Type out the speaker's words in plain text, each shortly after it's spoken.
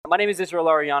My name is Israel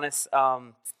Arianis,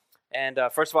 and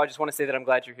first of all, I just want to say that I'm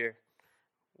glad you're here.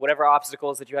 Whatever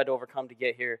obstacles that you had to overcome to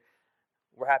get here,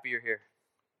 we're happy you're here.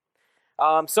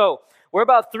 So we're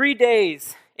about 3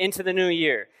 days into the new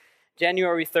year,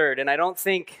 January 3rd, and I don't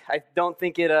think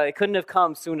it couldn't have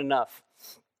come soon enough.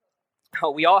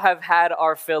 We all have had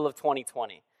our fill of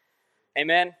 2020.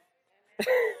 Amen?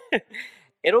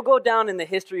 It'll go down in the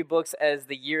history books as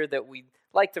the year that we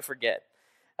like to forget.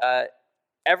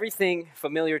 Everything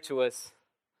familiar to us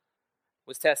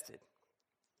was tested.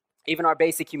 Even our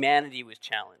basic humanity was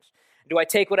challenged. Do I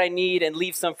take what I need and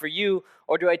leave some for you,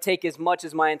 or do I take as much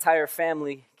as my entire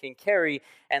family can carry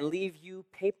and leave you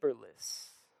paperless?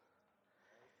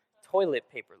 Toilet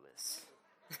paperless.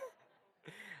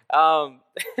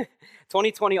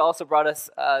 2020 also brought us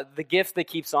the gift that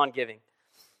keeps on giving.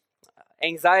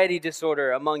 Anxiety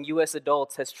disorder among U.S.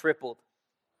 adults has tripled.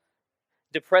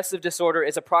 Depressive disorder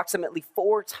is approximately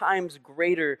 4 times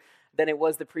greater than it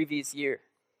was the previous year.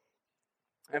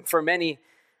 And for many,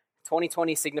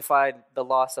 2020 signified the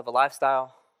loss of a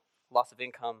lifestyle, loss of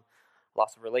income,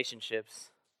 loss of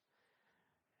relationships,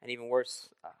 and even worse,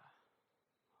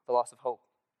 the loss of hope.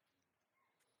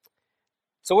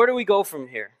 So where do we go from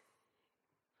here?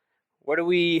 Where do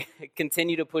we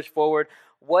continue to push forward?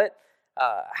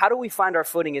 How do we find our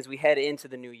footing as we head into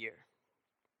the new year?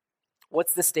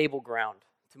 What's the stable ground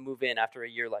to move in after a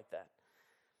year like that?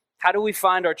 How do we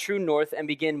find our true north and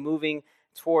begin moving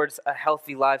towards a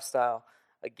healthy lifestyle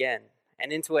again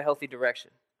and into a healthy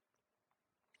direction?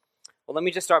 Well, let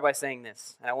me just start by saying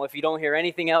this. And if you don't hear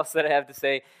anything else that I have to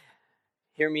say,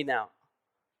 hear me now.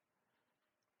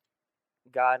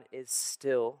 God is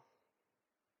still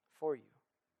for you.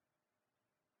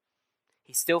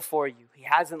 He's still for you. He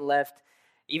hasn't left.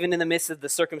 Even in the midst of the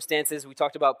circumstances, we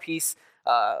talked about peace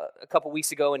a couple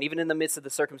weeks ago, and even in the midst of the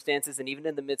circumstances and even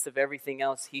in the midst of everything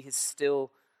else, he is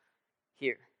still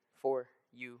here for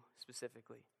you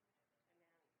specifically.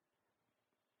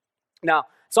 Now,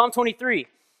 Psalm 23,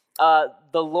 the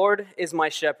Lord is my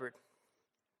shepherd.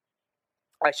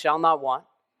 I shall not want.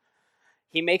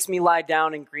 He makes me lie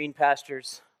down in green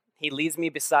pastures. He leads me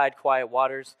beside quiet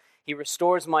waters. He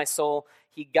restores my soul.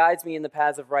 He guides me in the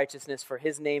paths of righteousness for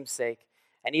his name's sake.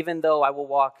 And even though I will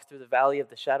walk through the valley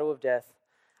of the shadow of death,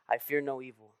 I fear no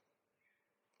evil,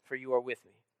 for you are with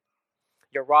me.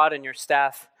 Your rod and your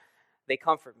staff, they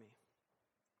comfort me.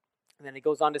 And then it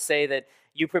goes on to say that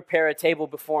you prepare a table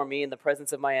before me in the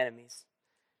presence of my enemies.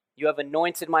 You have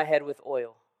anointed my head with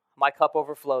oil. My cup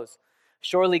overflows.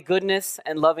 Surely goodness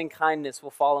and loving kindness will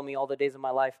follow me all the days of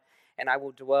my life, and I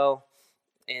will dwell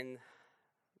in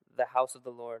the house of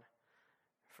the Lord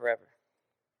forever.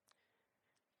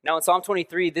 Now in Psalm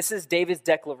 23, this is David's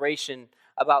declaration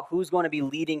about who's going to be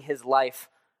leading his life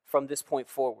from this point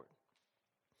forward.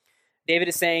 David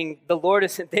isn't saying, the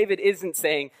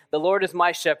Lord is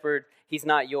my shepherd, he's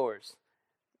not yours.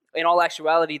 In all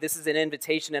actuality, this is an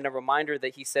invitation and a reminder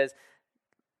that he says,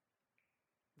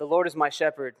 the Lord is my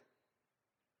shepherd,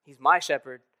 he's my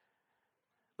shepherd,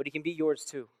 but he can be yours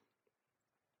too.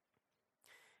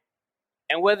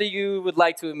 And whether you would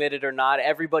like to admit it or not,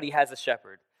 everybody has a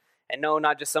shepherd. And no,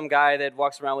 not just some guy that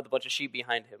walks around with a bunch of sheep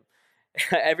behind him.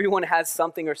 Everyone has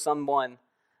something or someone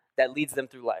that leads them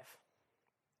through life.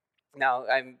 Now,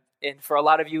 for a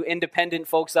lot of you independent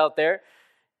folks out there,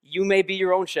 you may be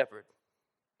your own shepherd.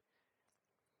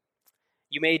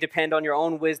 You may depend on your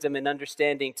own wisdom and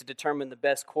understanding to determine the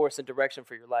best course and direction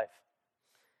for your life.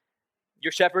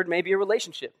 Your shepherd may be a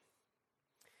relationship.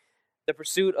 The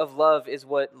pursuit of love is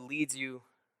what leads you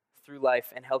through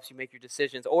life and helps you make your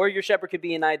decisions. Or your shepherd could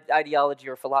be an ideology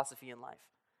or philosophy in life.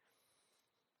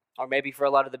 Or maybe for a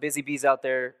lot of the busy bees out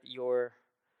there, your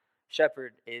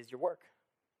shepherd is your work.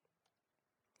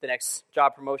 The next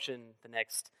job promotion, the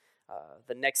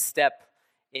next step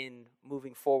in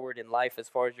moving forward in life as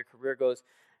far as your career goes.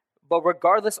 But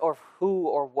regardless of who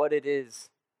or what it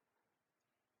is,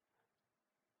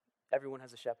 everyone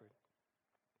has a shepherd.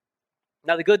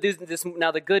 Now the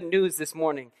good news this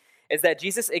morning is that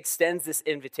Jesus extends this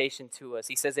invitation to us.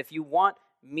 He says, if you want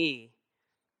me,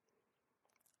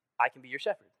 I can be your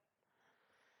shepherd.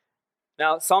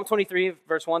 Now, Psalm 23,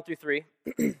 verse 1 through 3,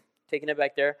 taking it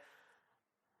back there.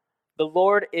 The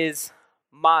Lord is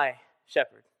my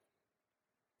shepherd,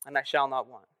 and I shall not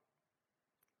want.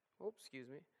 Oops, excuse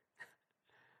me.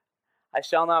 I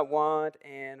shall not want,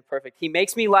 and perfect. He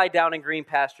makes me lie down in green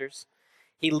pastures.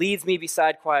 He leads me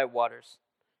beside quiet waters.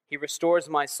 He restores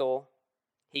my soul.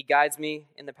 He guides me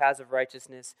in the paths of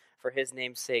righteousness for his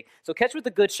name's sake. So catch what the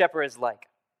good shepherd is like.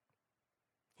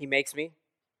 He makes me.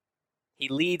 He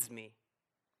leads me.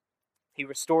 He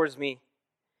restores me.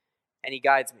 And he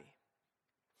guides me.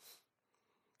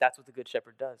 That's what the Good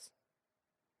Shepherd does.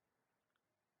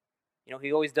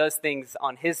 He always does things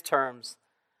on his terms,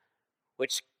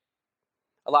 which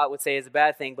a lot would say is a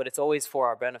bad thing, but it's always for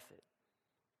our benefit.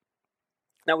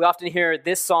 Now, we often hear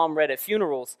this psalm read at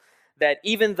funerals, that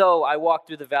even though I walk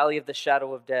through the valley of the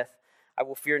shadow of death, I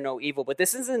will fear no evil. But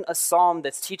this isn't a psalm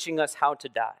that's teaching us how to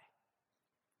die.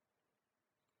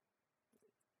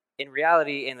 In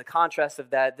reality, in the contrast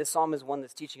of that, this psalm is one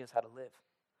that's teaching us how to live.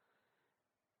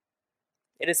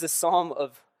 It is a psalm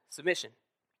of submission.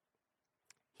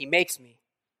 He makes me,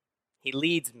 he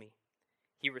leads me,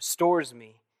 he restores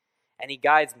me, and he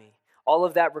guides me. All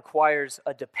of that requires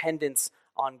a dependence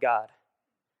on God.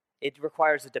 It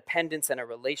requires a dependence and a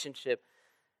relationship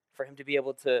for him to be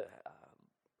able to,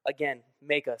 again,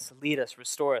 make us, lead us,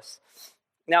 restore us.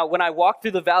 Now, when I walk through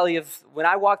the valley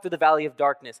of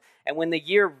darkness, and when the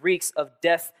year reeks of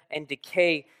death and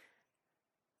decay,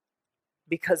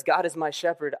 because God is my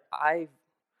shepherd, I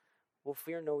will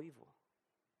fear no evil.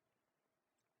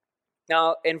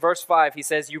 Now, in verse 5, he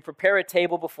says, "You prepare a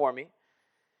table before me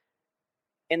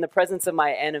in the presence of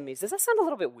my enemies." Does that sound a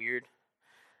little bit weird?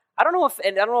 I don't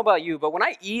know about you, but when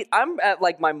I eat, I'm at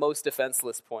like my most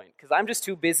defenseless point because I'm just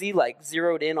too busy, like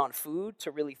zeroed in on food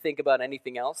to really think about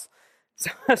anything else.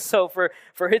 So for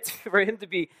that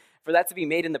to be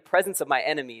made in the presence of my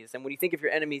enemies, and when you think of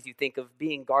your enemies, you think of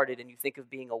being guarded and you think of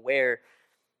being aware.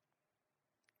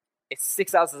 It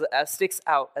sticks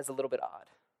out as a little bit odd.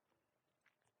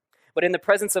 But in the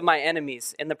presence of my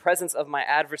enemies, in the presence of my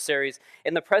adversaries,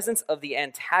 in the presence of the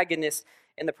antagonist,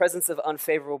 in the presence of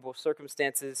unfavorable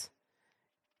circumstances,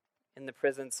 in the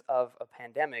presence of a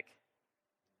pandemic,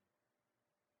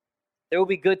 there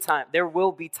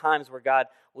will be times where God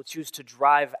will choose to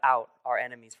drive out our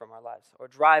enemies from our lives or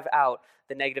drive out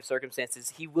the negative circumstances.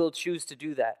 He will choose to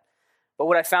do that. But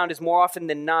what I found is more often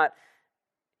than not,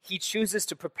 he chooses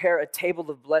to prepare a table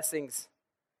of blessings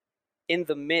in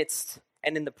the midst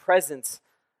and in the presence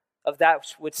of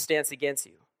that which stands against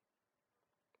you.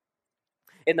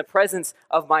 In the presence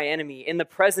of my enemy, in the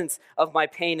presence of my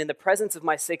pain, in the presence of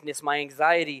my sickness, my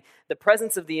anxiety, the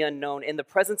presence of the unknown, in the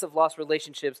presence of lost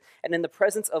relationships, and in the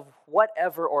presence of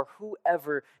whatever or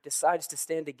whoever decides to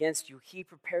stand against you, he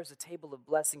prepares a table of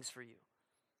blessings for you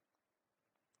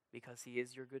because he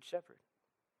is your good shepherd.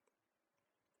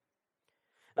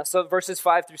 Now, so verses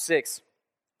 5 through 6,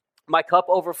 my cup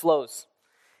overflows.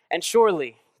 And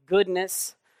surely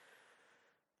goodness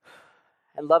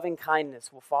and loving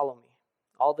kindness will follow me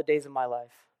all the days of my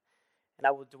life, and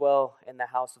I will dwell in the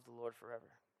house of the Lord forever.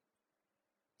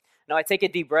 Now, I take a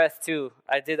deep breath too.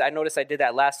 I noticed I did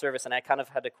that last service, and I kind of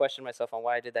had to question myself on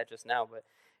why I did that just now, but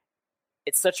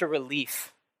it's such a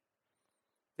relief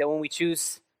that when we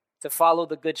choose to follow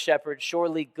the Good Shepherd,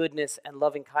 surely goodness and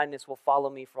loving kindness will follow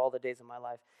me for all the days of my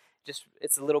life.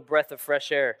 It's a little breath of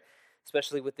fresh air,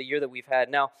 especially with the year that we've had.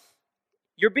 Now,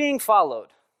 you're being followed.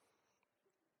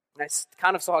 And I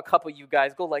kind of saw a couple of you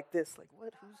guys go like this, like,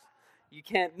 what? You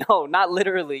can't, no, not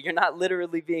literally. You're not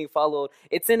literally being followed.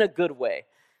 It's in a good way.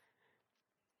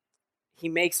 He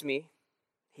makes me,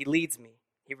 he leads me,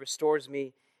 he restores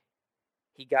me,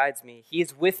 he guides me. He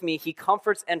is with me, he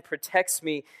comforts and protects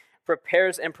me,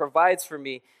 prepares and provides for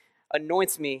me,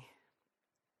 anoints me,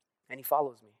 and he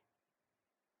follows me.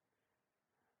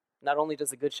 Not only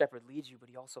does the Good Shepherd lead you, but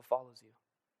he also follows you.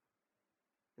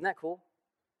 Isn't that cool?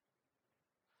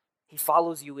 He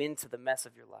follows you into the mess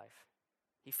of your life.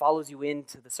 He follows you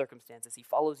into the circumstances. He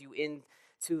follows you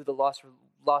into the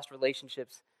lost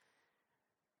relationships.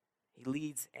 He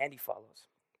leads and he follows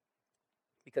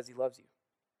because he loves you.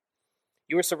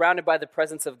 You are surrounded by the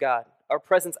presence of God, or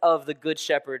presence of the Good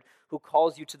Shepherd who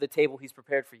calls you to the table he's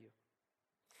prepared for you.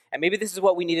 And maybe this is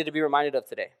what we needed to be reminded of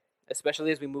today,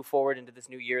 especially as we move forward into this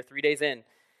new year, 3 days in.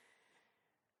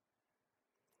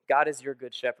 God is your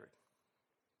good shepherd.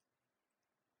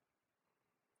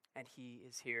 And he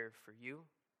is here for you,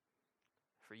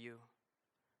 for you,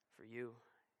 for you,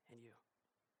 and you.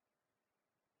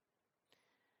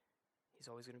 He's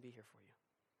always going to be here for you.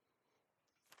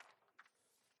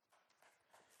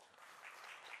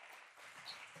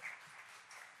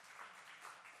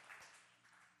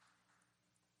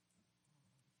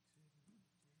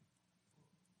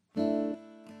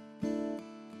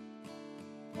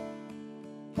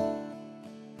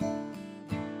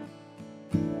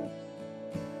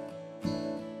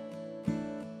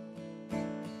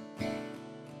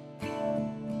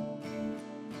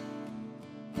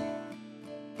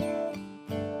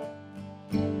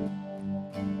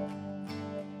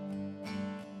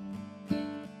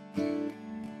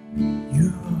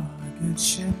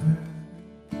 Shepherd,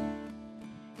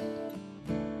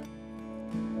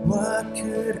 what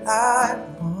could I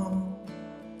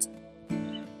want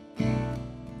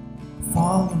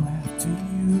follow after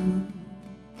you.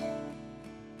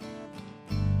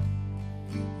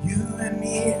 You and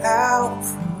me out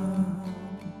front.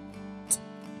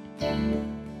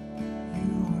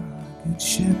 You are a good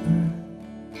shepherd.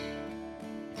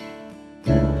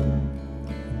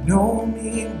 Know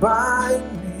me by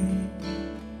name.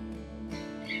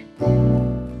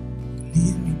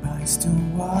 Lead me by still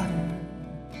water.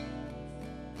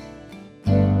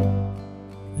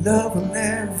 Love will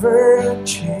never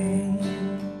change.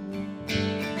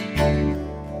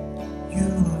 You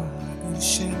are a good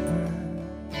shepherd.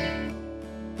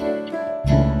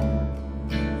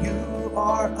 You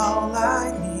are all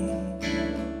I need.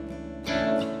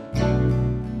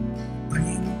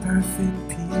 Bring perfect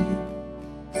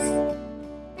peace.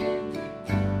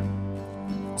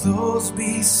 Close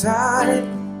beside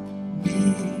me.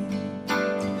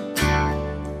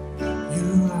 You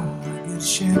are a good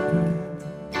shepherd.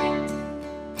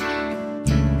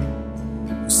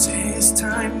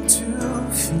 Time to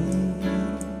feed.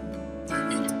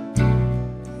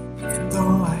 Even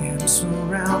though I am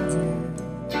surrounded,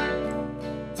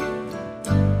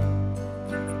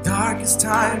 the darkest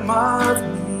time of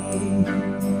need,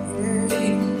 you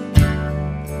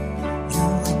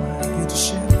are my good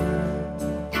shepherd.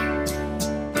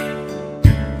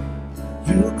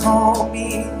 You call me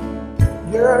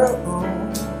your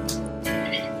own.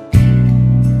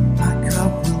 My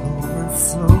cup will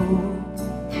overflow.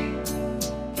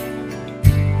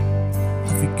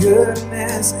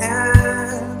 Goodness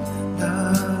and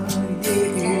love,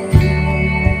 yeah.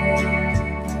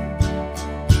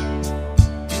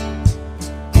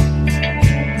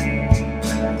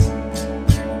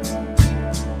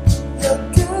 Your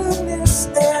goodness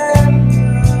and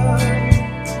love,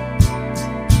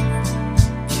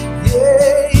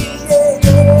 yeah, yeah,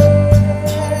 yeah.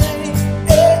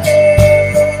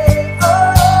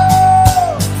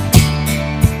 Oh,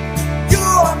 you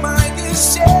are my good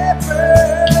shepherd.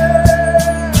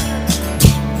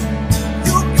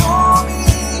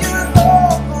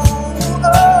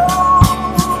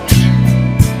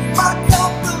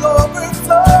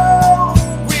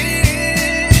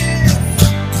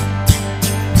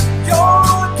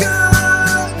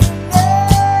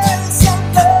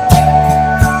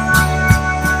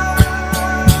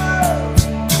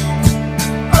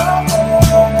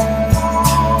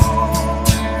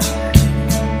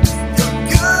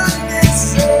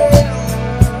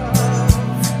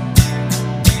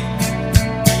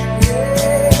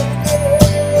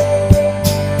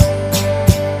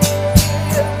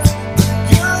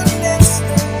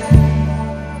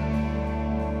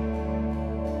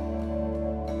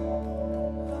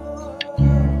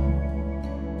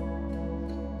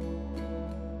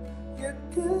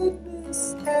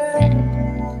 Goodness and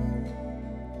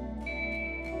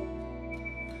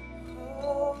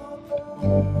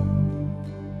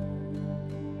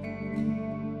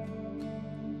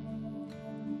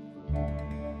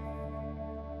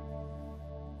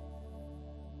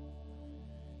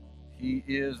He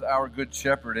is our good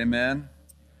shepherd, amen.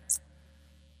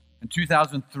 In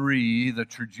 2003, the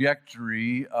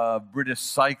trajectory of British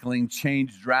cycling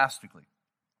changed drastically.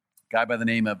 A guy by the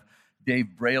name of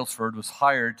Dave Brailsford was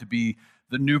hired to be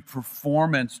the new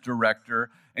performance director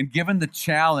and given the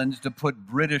challenge to put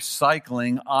British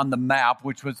cycling on the map,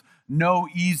 which was no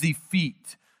easy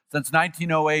feat. Since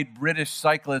 1908, British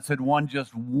cyclists had won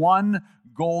just one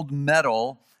gold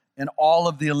medal in all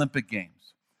of the Olympic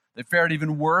Games. They fared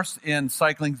even worse in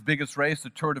cycling's biggest race, the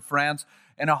Tour de France.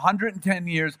 In 110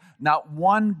 years, not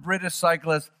one British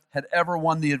cyclist had ever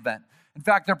won the event. In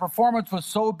fact, their performance was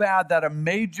so bad that a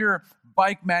major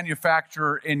bike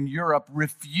manufacturer in Europe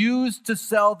refused to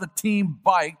sell the team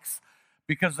bikes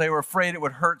because they were afraid it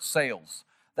would hurt sales.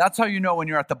 That's how you know when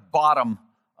you're at the bottom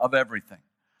of everything.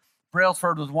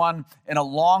 Brailsford was one in a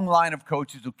long line of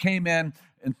coaches who came in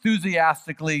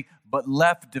enthusiastically but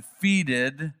left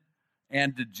defeated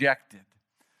and dejected.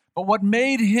 But what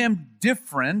made him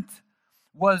different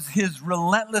was his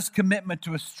relentless commitment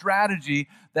to a strategy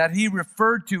that he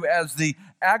referred to as the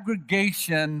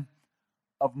aggregation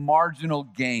of marginal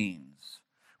gains,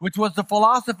 which was the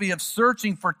philosophy of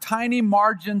searching for tiny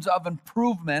margins of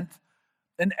improvement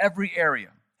in every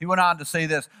area. He went on to say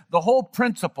this: the whole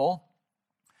principle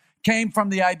came from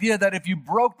the idea that if you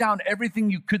broke down everything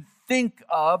you could think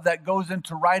of that goes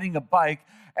into riding a bike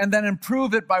and then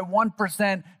improve it by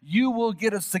 1%, you will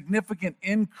get a significant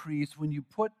increase when you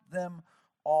put them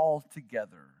all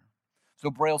together. So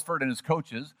Brailsford and his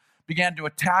coaches began to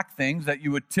attack things that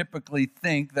you would typically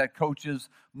think that coaches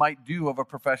might do of a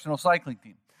professional cycling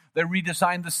team. They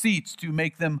redesigned the seats to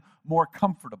make them more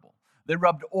comfortable. They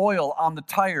rubbed oil on the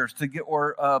tires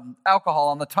or alcohol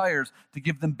on the tires to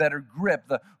give them better grip.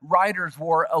 The riders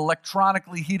wore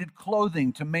electronically heated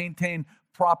clothing to maintain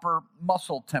proper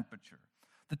muscle temperature.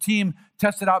 The team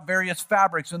tested out various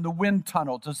fabrics in the wind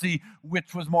tunnel to see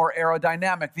which was more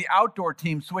aerodynamic. The outdoor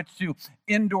team switched to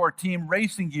indoor team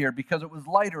racing gear because it was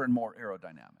lighter and more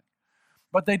aerodynamic.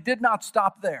 But they did not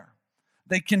stop there.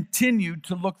 They continued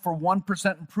to look for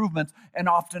 1% improvements and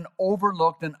often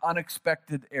overlooked in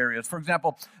unexpected areas. For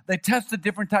example, they tested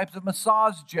different types of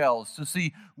massage gels to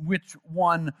see which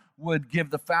one would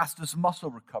give the fastest muscle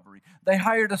recovery. They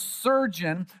hired a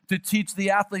surgeon to teach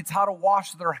the athletes how to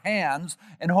wash their hands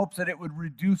in hopes that it would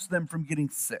reduce them from getting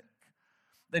sick.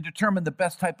 They determined the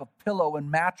best type of pillow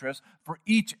and mattress for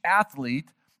each athlete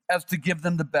as to give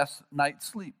them the best night's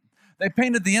sleep. They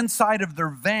painted the inside of their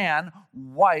van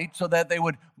white so that they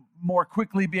would more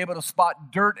quickly be able to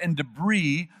spot dirt and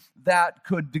debris that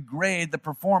could degrade the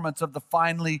performance of the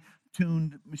finely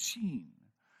tuned machine.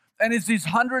 And it's these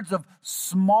hundreds of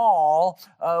small,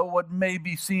 what may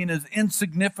be seen as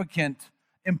insignificant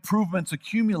improvements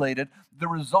accumulated, the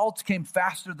results came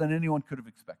faster than anyone could have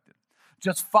expected.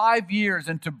 Just 5 years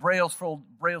into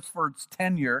Brailsford's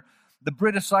tenure, the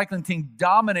British cycling team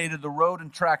dominated the road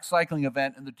and track cycling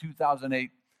event in the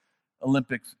 2008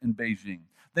 Olympics in Beijing.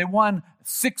 They won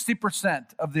 60%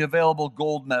 of the available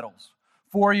gold medals.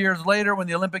 4 years later, when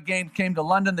the Olympic Games came to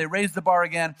London, they raised the bar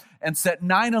again and set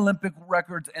 9 Olympic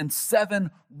records and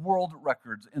 7 world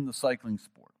records in the cycling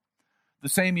sport. The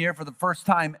same year, for the first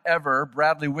time ever,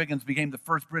 Bradley Wiggins became the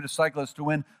first British cyclist to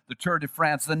win the Tour de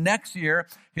France. The next year,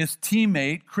 his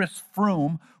teammate, Chris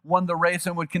Froome, won the race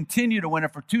and would continue to win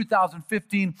it for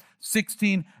 2015,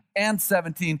 16, and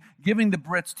 17, giving the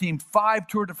Brits team 5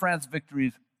 Tour de France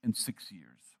victories in 6 years.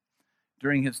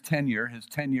 During his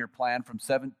 10-year plan from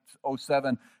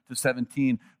 2007 to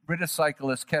 17, British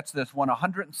cyclists, catch this, won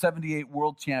 178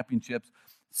 world championships,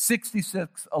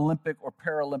 66 Olympic or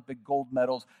Paralympic gold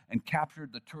medals, and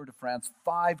captured the Tour de France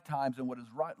 5 times in what is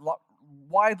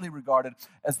widely regarded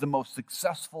as the most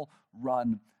successful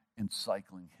run in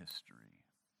cycling history.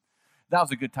 That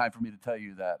was a good time for me to tell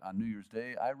you that on New Year's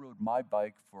Day, I rode my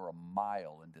bike for a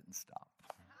mile and didn't stop.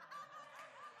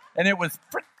 And it was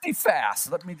pretty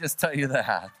fast, let me just tell you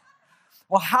that.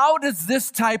 Well, how does this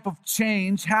type of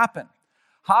change happen?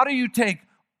 How do you take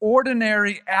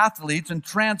ordinary athletes and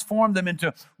transform them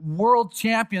into world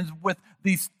champions with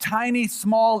these tiny,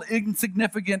 small,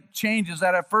 insignificant changes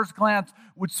that at first glance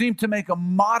would seem to make a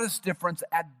modest difference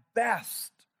at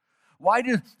best? Why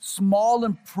do small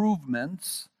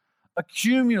improvements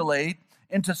accumulate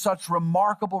into such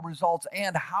remarkable results,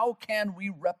 and how can we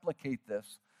replicate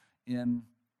this in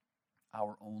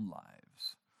our own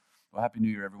lives? Well, Happy New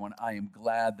Year, everyone. I am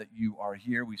glad that you are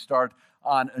here. We start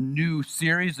on a new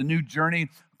series, a new journey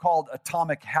called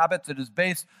Atomic Habits. It is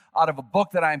based out of a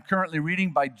book that I am currently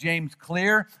reading by James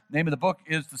Clear. The name of the book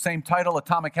is the same title,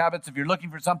 Atomic Habits. If you're looking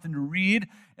for something to read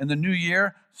in the new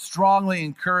year, strongly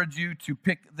encourage you to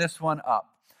pick this one up.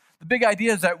 The big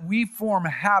idea is that we form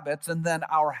habits, and then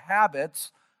our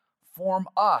habits form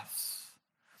us.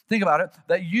 Think about it,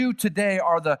 that you today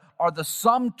are the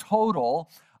sum total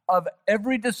of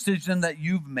every decision that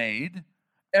you've made,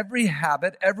 every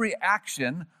habit, every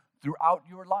action throughout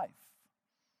your life.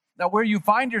 Now, where you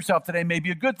find yourself today may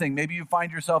be a good thing. Maybe you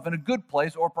find yourself in a good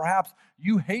place, or perhaps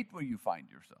you hate where you find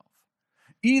yourself.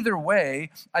 Either way,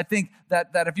 I think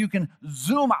that if you can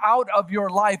zoom out of your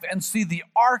life and see the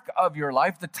arc of your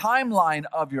life, the timeline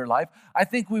of your life, I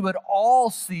think we would all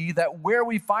see that where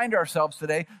we find ourselves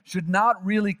today should not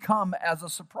really come as a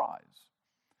surprise.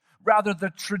 Rather, the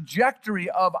trajectory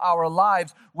of our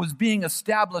lives was being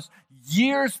established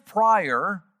years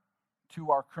prior to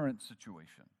our current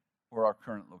situation or our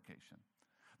current location.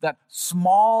 That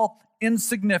small,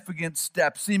 insignificant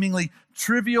steps, seemingly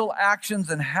trivial actions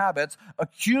and habits,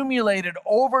 accumulated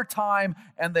over time,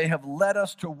 and they have led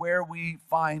us to where we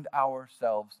find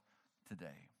ourselves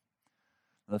today.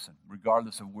 Listen,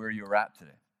 regardless of where you're at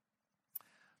today,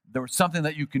 there was something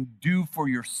that you can do for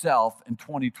yourself in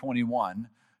 2021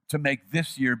 to make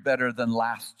this year better than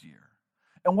last year.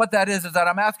 And what that is that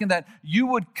I'm asking that you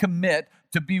would commit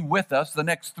to be with us the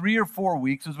next 3 or 4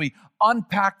 weeks as we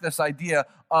unpack this idea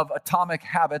of atomic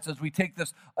habits, as we take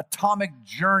this atomic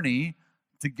journey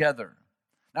together.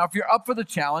 Now, if you're up for the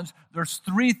challenge, there's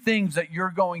 3 things that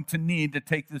you're going to need to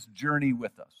take this journey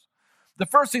with us. The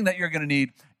first thing that you're going to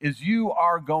need is you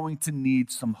are going to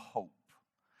need some hope.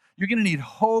 You're going to need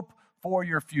hope for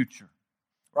your future,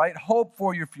 right? Hope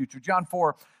for your future. John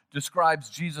 4 describes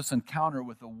Jesus' encounter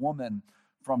with a woman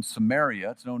from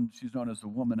Samaria. She's known as the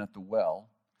woman at the well.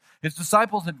 His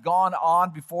disciples had gone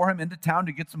on before him into town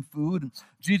to get some food. And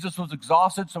Jesus was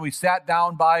exhausted, so he sat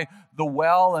down by the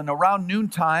well. And around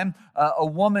noontime, a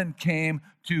woman came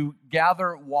to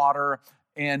gather water,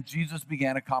 and Jesus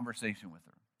began a conversation with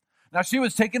her. Now, she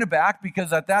was taken aback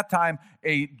because at that time,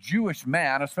 a Jewish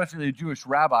man, especially a Jewish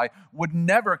rabbi, would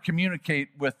never communicate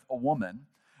with a woman.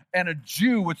 And a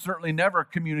Jew would certainly never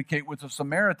communicate with a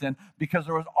Samaritan because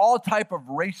there was all type of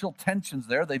racial tensions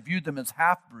there. They viewed them as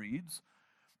half-breeds.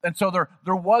 And so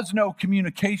there was no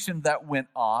communication that went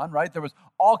on, right? There was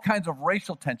all kinds of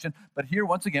racial tension. But here,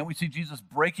 once again, we see Jesus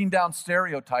breaking down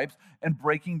stereotypes and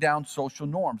breaking down social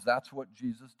norms. That's what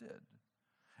Jesus did.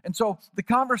 And so the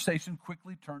conversation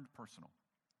quickly turned personal.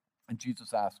 And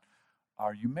Jesus asked,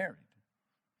 "Are you married?"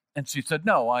 And she said,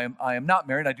 "No, I am not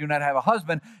married. I do not have a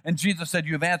husband." And Jesus said,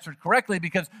 "You have answered correctly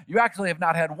because you actually have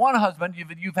not had one husband.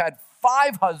 You've had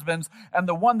 5 husbands, and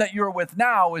the one that you're with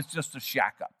now is just a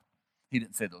shack up." He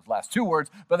didn't say those last 2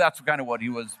 words, but that's kind of what he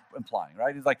was implying,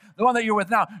 right? He's like, the one that you're with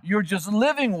now, you're just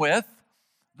living with.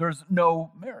 There's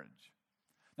no marriage.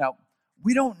 Now,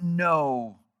 we don't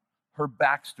know her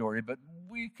backstory, but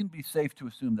we can be safe to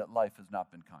assume that life has not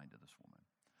been kind to this woman.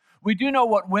 We do know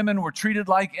what women were treated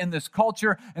like in this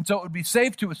culture, and so it would be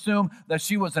safe to assume that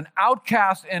she was an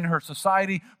outcast in her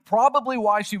society, probably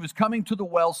why she was coming to the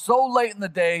well so late in the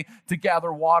day to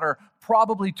gather water,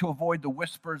 probably to avoid the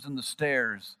whispers and the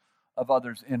stares of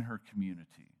others in her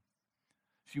community.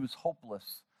 She was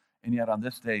hopeless, and yet on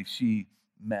this day she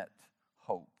met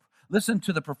hope. Listen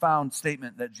to the profound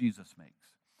statement that Jesus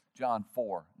makes. John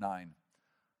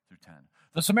 4:9-10.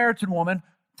 The Samaritan woman,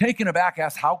 taken aback,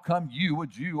 asked, "How come you, a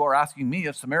Jew, are asking me,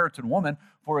 a Samaritan woman,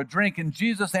 for a drink?" And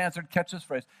Jesus answered, catch this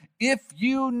phrase, "If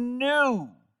you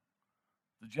knew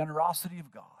the generosity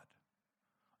of God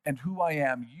and who I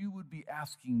am, you would be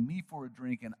asking me for a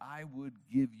drink, and I would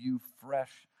give you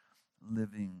fresh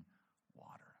living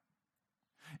water."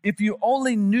 If you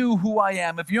only knew who I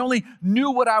am, if you only knew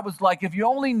what I was like, if you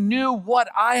only knew what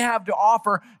I have to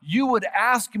offer, you would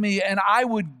ask me and I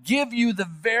would give you the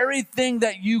very thing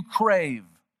that you crave,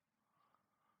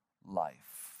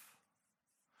 life.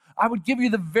 I would give you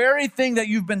the very thing that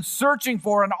you've been searching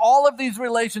for in all of these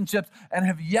relationships and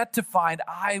have yet to find.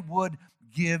 I would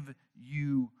give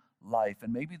you life.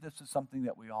 And maybe this is something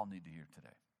that we all need to hear today.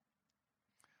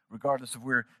 Regardless of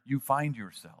where you find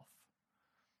yourself,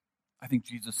 I think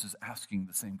Jesus is asking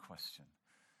the same question.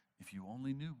 If you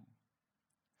only knew.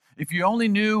 If you only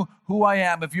knew who I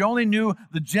am, if you only knew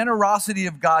the generosity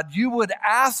of God, you would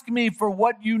ask me for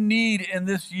what you need in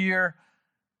this year,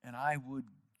 and I would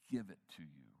give it to you.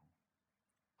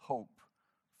 Hope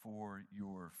for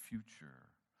your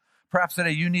future. Perhaps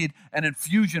today you need an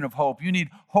infusion of hope. You need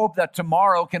hope that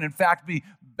tomorrow can in fact be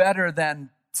better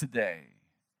than today.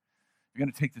 You're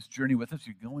going to take this journey with us.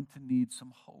 You're going to need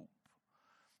some hope.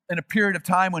 In a period of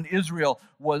time when Israel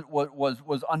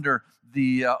was under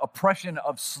the oppression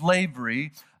of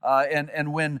slavery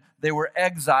and when they were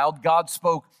exiled, God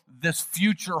spoke this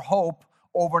future hope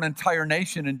over an entire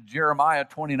nation in Jeremiah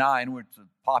 29, which is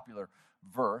a popular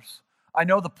verse. "I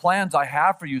know the plans I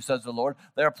have for you, says the Lord.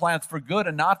 They are plans for good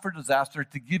and not for disaster,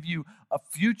 to give you a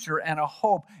future and a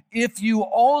hope. If you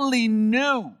only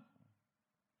knew."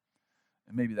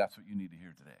 And maybe that's what you need to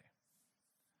hear today.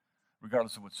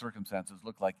 Regardless of what circumstances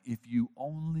look like, if you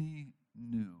only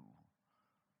knew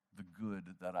the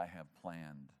good that I have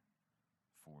planned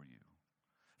for you.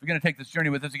 If you're going to take this journey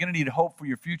with us, you're going to need hope for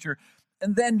your future,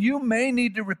 and then you may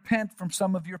need to repent from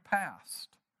some of your past.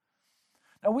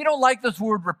 Now, we don't like this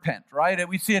word repent, right?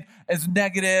 We see it as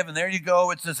negative, and there you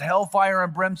go, it's this hellfire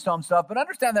and brimstone stuff, but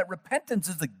understand that repentance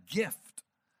is a gift.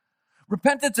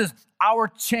 Repentance is our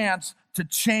chance to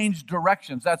change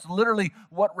directions. That's literally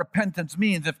what repentance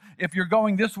means. If you're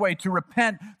going this way, to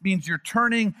repent means you're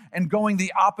turning and going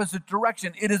the opposite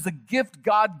direction. It is a gift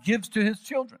God gives to his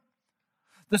children.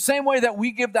 The same way that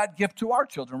we give that gift to our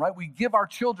children, right? We give our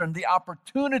children the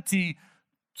opportunity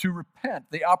to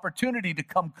repent, the opportunity to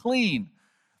come clean,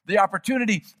 the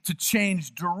opportunity to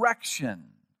change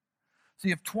direction.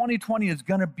 See, if 2020 is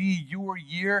going to be your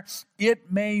year, it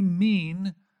may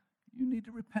mean you need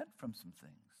to repent from some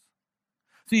things.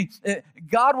 See,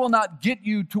 God will not get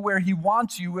you to where he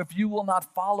wants you if you will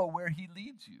not follow where he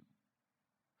leads you.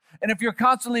 And if you're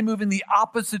constantly moving the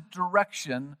opposite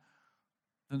direction,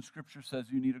 then Scripture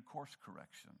says you need a course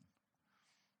correction.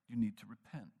 You need to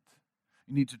repent.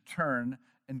 You need to turn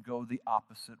and go the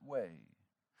opposite way.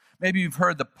 Maybe you've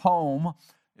heard the poem.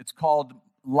 It's called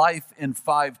Life in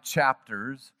 5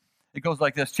 Chapters. It goes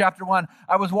like this. Chapter 1,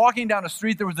 I was walking down a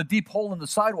street. There was a deep hole in the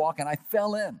sidewalk, and I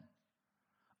fell in.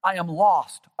 I am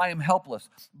lost. I am helpless.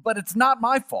 But it's not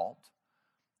my fault.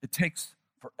 It takes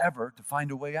forever to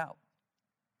find a way out.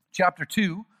 Chapter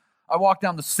 2, I walk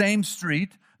down the same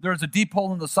street. There's a deep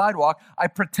hole in the sidewalk. I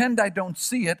pretend I don't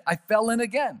see it. I fell in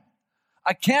again.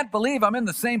 I can't believe I'm in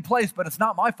the same place, but it's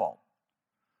not my fault.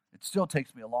 It still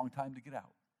takes me a long time to get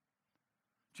out.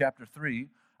 Chapter 3,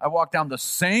 I walk down the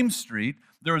same street.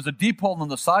 There is a deep hole in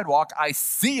the sidewalk. I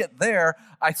see it there.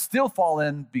 I still fall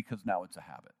in because now it's a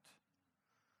habit.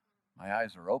 My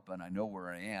eyes are open. I know where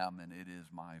I am, and it is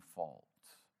my fault.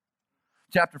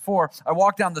 Chapter 4, I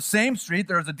walk down the same street.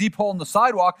 There's a deep hole in the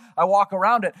sidewalk. I walk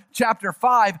around it. Chapter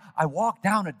 5, I walk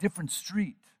down a different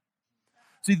street.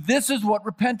 See, this is what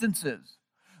repentance is.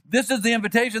 This is the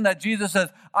invitation that Jesus says,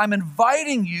 I'm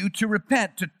inviting you to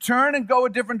repent, to turn and go a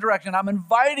different direction. I'm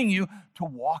inviting you to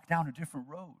walk down a different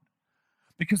road.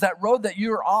 Because that road that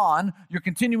you're on, you're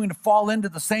continuing to fall into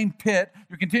the same pit.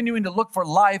 You're continuing to look for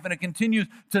life, and it continues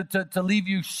to leave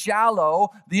you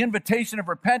shallow. The invitation of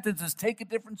repentance is take a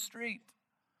different street.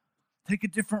 Take a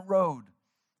different road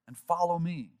and follow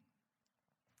me.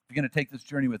 If you're going to take this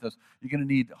journey with us, you're going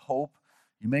to need hope.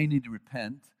 You may need to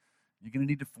repent. You're going to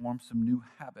need to form some new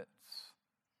habits.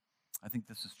 I think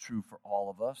this is true for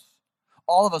all of us.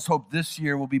 All of us hope this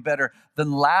year will be better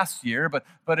than last year,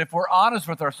 but if we're honest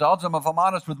with ourselves, and if I'm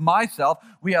honest with myself,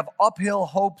 we have uphill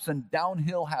hopes and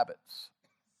downhill habits.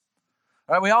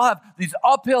 Right? We all have these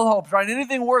uphill hopes, right?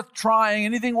 Anything worth trying,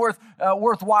 anything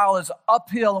worthwhile is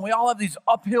uphill, and we all have these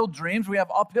uphill dreams. We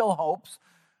have uphill hopes,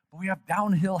 but we have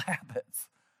downhill habits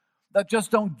that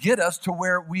just don't get us to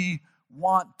where we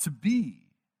want to be,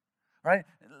 right?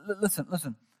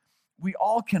 Listen. We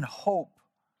all can hope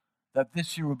that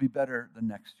this year will be better than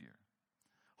next year.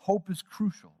 Hope is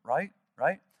crucial, right?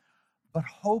 But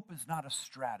hope is not a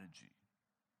strategy.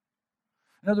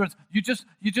 In other words, you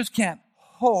just can't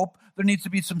hope. There needs to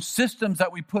be some systems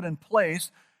that we put in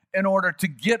place in order to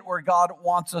get where God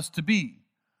wants us to be.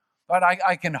 Right?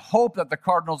 I can hope that the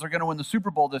Cardinals are going to win the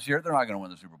Super Bowl this year. They're not going to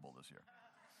win the Super Bowl this year.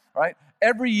 Right?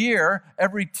 Every year,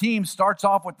 every team starts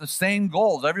off with the same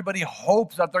goals. Everybody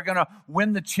hopes that they're going to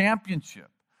win the championship.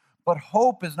 But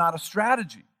hope is not a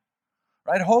strategy.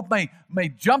 Right? Hope may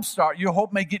jumpstart you.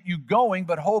 Hope may get you going,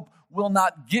 but hope will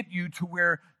not get you to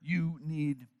where you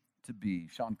need to be.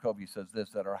 Sean Covey says this,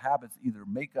 that our habits either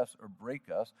make us or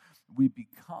break us. We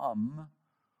become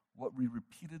what we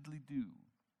repeatedly do.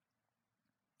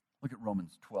 Look at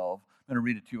Romans 12. I'm going to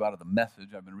read it to you out of the Message.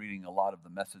 I've been reading a lot of the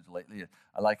Message lately.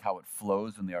 I like how it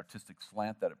flows and the artistic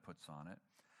slant that it puts on it.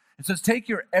 It says, take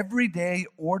your everyday,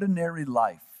 ordinary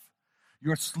life.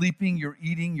 You're sleeping, you're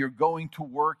eating, you're going to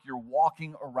work, you're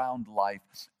walking around life,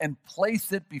 and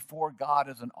place it before God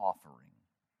as an offering.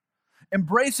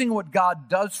 Embracing what God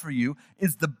does for you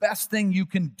is the best thing you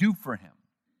can do for Him.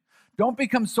 Don't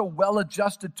become so well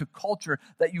adjusted to culture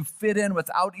that you fit in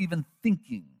without even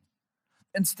thinking.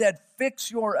 Instead,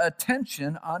 fix your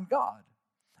attention on God.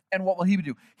 And what will He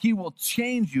do? He will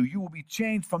change you. You will be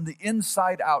changed from the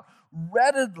inside out.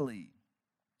 Readily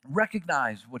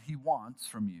recognize what He wants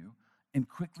from you and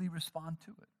quickly respond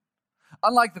to it.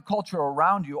 Unlike the culture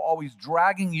around you, always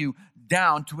dragging you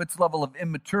down to its level of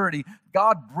immaturity,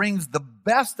 God brings the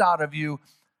best out of you,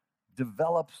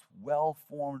 develops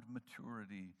well-formed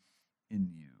maturity in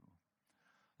you.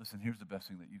 Listen, here's the best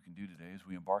thing that you can do today as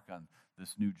we embark on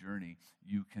this new journey.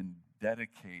 You can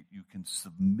dedicate, you can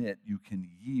submit, you can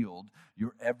yield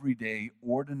your everyday,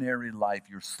 ordinary life,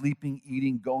 your sleeping,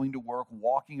 eating, going to work,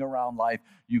 walking around life.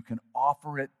 You can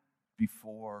offer it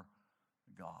before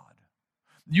God.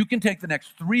 You can take the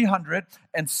next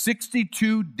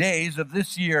 362 days of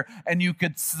this year and you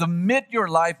could submit your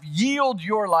life, yield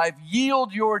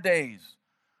your days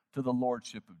to the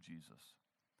Lordship of Jesus.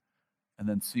 And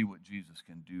then see what Jesus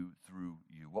can do through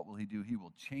you. What will He do? He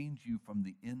will change you from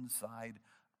the inside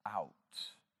out.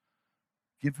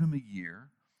 Give Him a year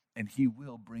and He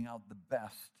will bring out the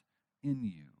best in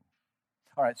you.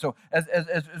 All right, so as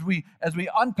we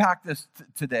unpack this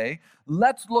today,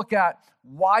 let's look at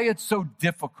why it's so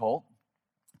difficult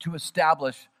to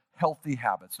establish healthy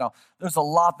habits. Now, there's a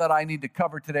lot that I need to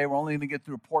cover today. We're only going to get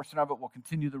through a portion of it. We'll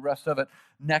continue the rest of it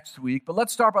next week. But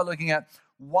let's start by looking at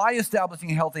why establishing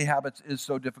healthy habits is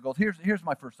so difficult. Here's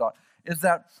my first thought, is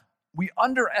that we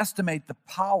underestimate the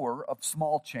power of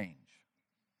small change.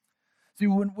 See,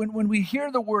 when we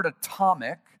hear the word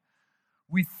atomic,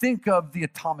 we think of the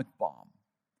atomic bomb.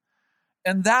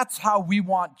 And that's how we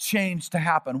want change to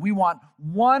happen. We want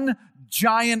one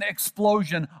giant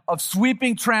explosion of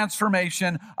sweeping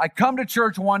transformation. I come to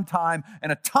church one time,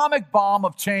 an atomic bomb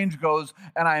of change goes,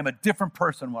 and I am a different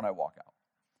person when I walk out.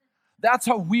 That's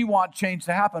how we want change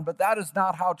to happen, but that is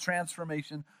not how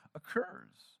transformation occurs.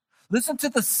 Listen to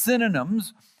the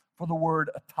synonyms for the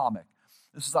word atomic.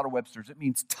 This is out of Webster's. It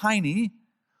means tiny,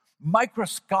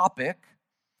 microscopic,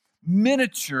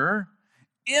 miniature,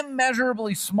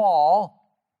 immeasurably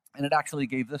small, and it actually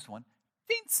gave this one,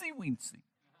 teensy-weensy.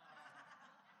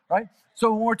 Right?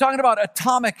 So when we're talking about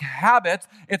atomic habits,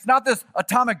 it's not this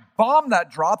atomic bomb that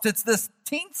drops, it's this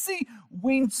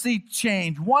teensy-weensy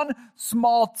change, one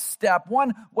small step,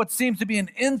 one what seems to be an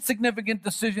insignificant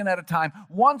decision at a time,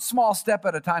 one small step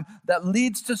at a time that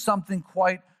leads to something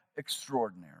quite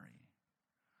extraordinary.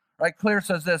 Right? Claire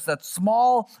says this, that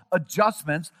small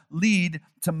adjustments lead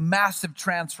to massive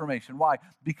transformation. Why?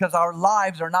 Because our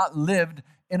lives are not lived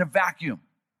in a vacuum.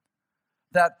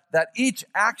 That each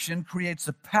action creates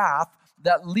a path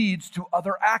that leads to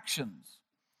other actions.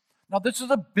 Now, this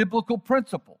is a biblical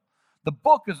principle. The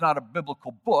book is not a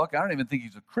biblical book. I don't even think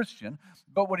he's a Christian.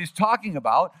 But what he's talking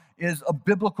about is a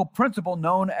biblical principle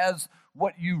known as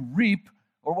what you reap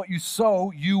or what you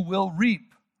sow, you will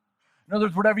reap. In other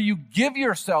words, whatever you give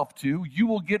yourself to, you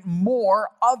will get more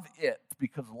of it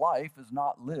because life is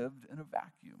not lived in a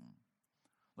vacuum.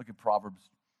 Look at Proverbs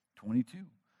 22.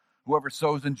 Whoever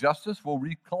sows injustice will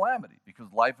reap calamity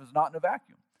because life is not in a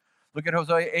vacuum. Look at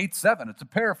Hosea 8:7. It's a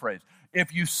paraphrase.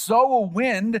 If you sow a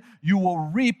wind, you will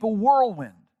reap a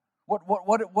whirlwind.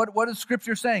 What is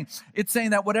Scripture saying? It's saying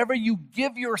that whatever you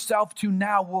give yourself to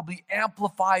now will be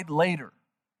amplified later.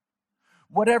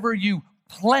 Whatever you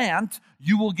plant,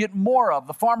 you will get more of.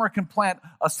 The farmer can plant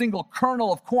a single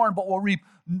kernel of corn, but will reap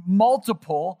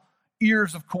multiple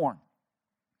ears of corn.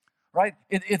 Right?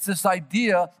 It's this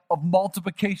idea of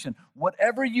multiplication.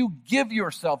 Whatever you give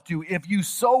yourself to, if you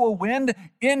sow a wind,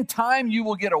 in time you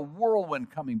will get a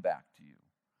whirlwind coming back to you.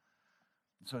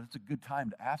 So it's a good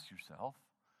time to ask yourself,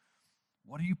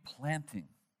 what are you planting?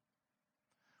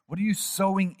 What are you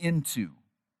sowing into?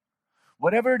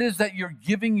 Whatever it is that you're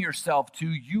giving yourself to,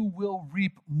 you will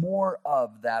reap more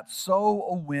of that. Sow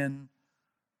a wind,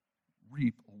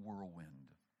 reap a whirlwind.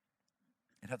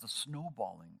 It has a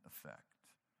snowballing effect.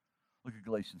 Look at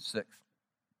Galatians 6.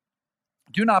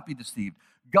 Do not be deceived.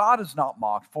 God is not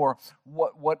mocked, for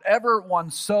whatever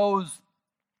one sows,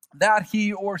 that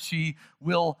he or she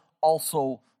will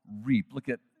also reap. Look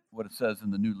at what it says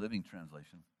in the New Living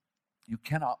Translation. You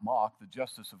cannot mock the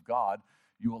justice of God.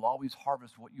 You will always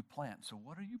harvest what you plant. So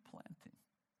what are you planting?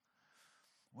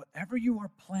 Whatever you are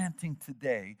planting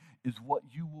today is what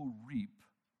you will reap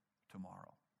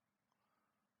tomorrow.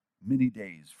 Many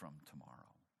days from tomorrow.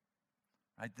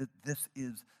 Right? This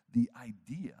is the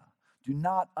idea. Do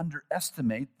not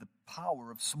underestimate the power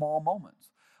of small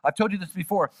moments. I've told you this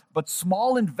before, but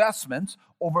small investments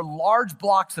over large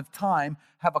blocks of time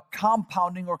have a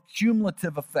compounding or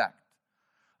cumulative effect.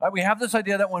 Right? We have this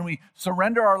idea that when we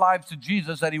surrender our lives to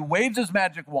Jesus, that he waves his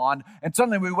magic wand, and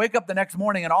suddenly we wake up the next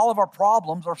morning and all of our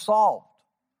problems are solved.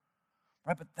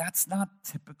 Right? But that's not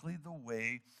typically the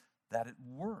way that it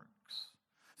works.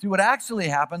 See, what actually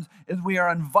happens is we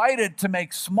are invited to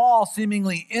make small,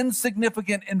 seemingly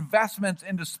insignificant investments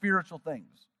into spiritual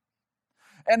things.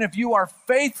 And if you are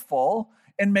faithful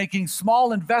in making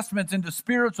small investments into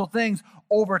spiritual things,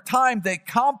 over time they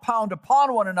compound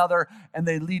upon one another and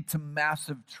they lead to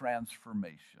massive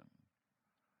transformation.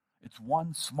 It's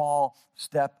one small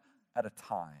step at a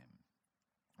time.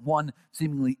 One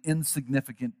seemingly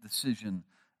insignificant decision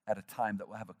at a time that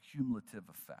will have a cumulative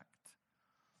effect.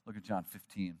 Look at John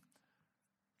 15.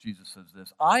 Jesus says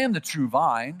this, I am the true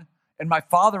vine, and my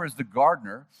Father is the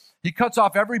gardener. He cuts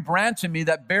off every branch in me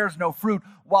that bears no fruit,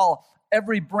 while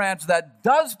every branch that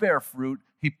does bear fruit,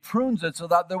 he prunes it so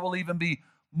that there will even be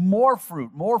more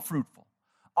fruit, more fruitful.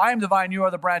 I am the vine, you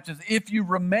are the branches. If you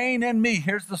remain in me,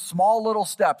 here's the small little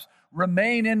steps.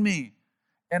 Remain in me,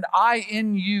 and I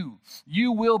in you.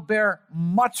 You will bear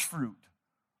much fruit.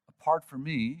 Apart from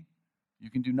me, you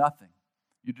can do nothing.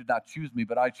 You did not choose me,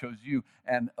 but I chose you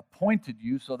and appointed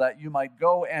you so that you might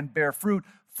go and bear fruit,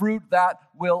 fruit that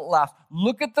will last.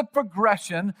 Look at the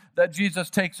progression that Jesus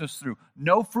takes us through.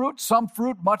 No fruit, some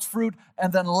fruit, much fruit,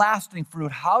 and then lasting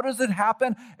fruit. How does it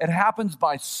happen? It happens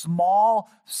by small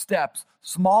steps,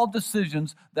 small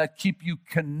decisions that keep you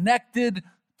connected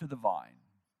to the vine.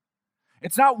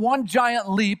 It's not one giant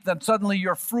leap that suddenly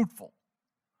you're fruitful,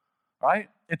 right?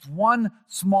 It's one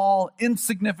small,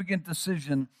 insignificant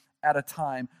decision at a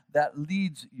time that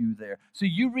leads you there. So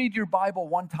you read your Bible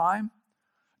one time,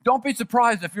 don't be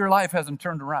surprised if your life hasn't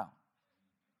turned around.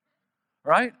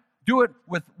 Right? Do it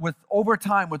with over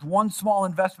time, with one small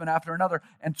investment after another,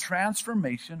 and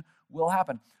transformation will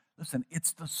happen. Listen,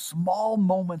 it's the small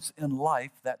moments in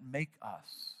life that make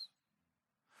us.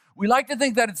 We like to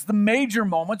think that it's the major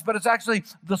moments, but it's actually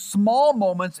the small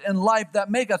moments in life that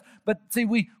make us. But see,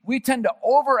 we tend to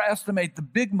overestimate the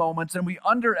big moments and we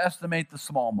underestimate the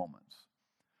small moments.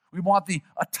 We want the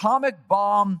atomic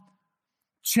bomb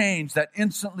change that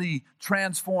instantly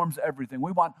transforms everything.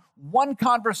 We want one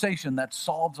conversation that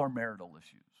solves our marital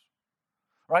issues.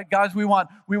 Right, guys, we want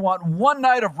one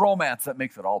night of romance that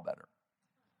makes it all better.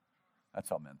 That's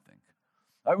how men think.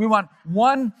 Right, we want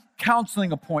one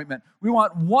counseling appointment. We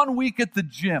want 1 week at the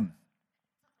gym.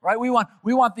 Right? We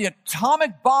want the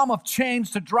atomic bomb of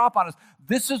change to drop on us.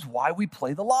 This is why we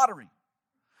play the lottery.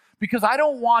 Because I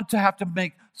don't want to have to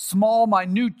make small,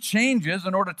 minute changes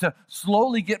in order to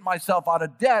slowly get myself out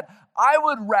of debt. I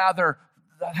would rather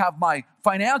have my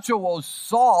financial woes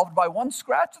solved by one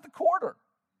scratch of the quarter.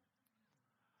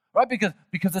 Right?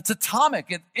 Because it's atomic,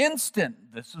 it's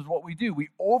instant. This is what we do. We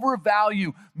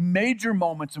overvalue major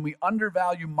moments and we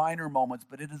undervalue minor moments,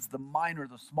 but it is the minor,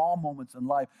 the small moments in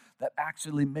life that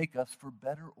actually make us for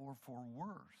better or for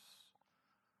worse.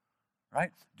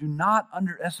 Right? Do not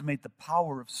underestimate the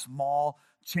power of small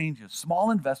changes.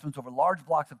 Small investments over large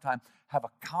blocks of time have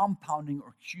a compounding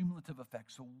or cumulative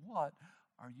effect. So what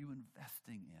are you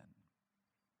investing in?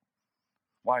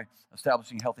 Why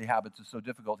establishing healthy habits is so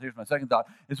difficult. Here's my second thought,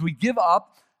 is we give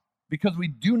up because we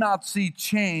do not see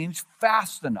change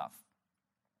fast enough.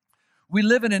 We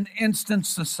live in an instant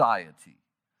society,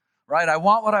 right? I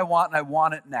want what I want and I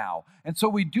want it now. And so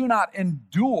we do not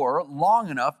endure long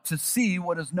enough to see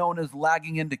what is known as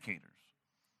lagging indicators,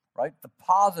 right? The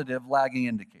positive lagging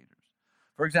indicators.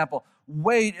 For example,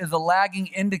 weight is a lagging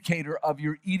indicator of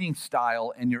your eating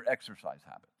style and your exercise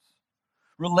habits.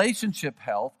 Relationship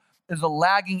health is a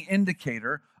lagging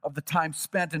indicator of the time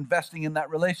spent investing in that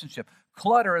relationship.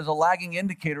 Clutter is a lagging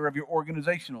indicator of your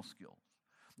organizational skills.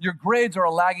 Your grades are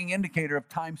a lagging indicator of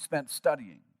time spent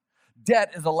studying.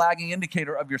 Debt is a lagging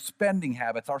indicator of your spending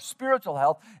habits. Our spiritual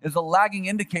health is a lagging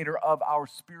indicator of our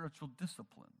spiritual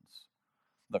disciplines.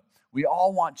 Look, we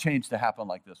all want change to happen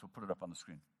like this. We'll put it up on the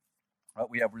screen. Right?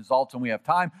 We have results and we have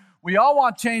time. We all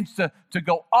want change to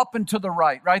go up and to the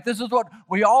right, right? This is what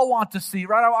we all want to see,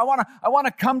 right? I want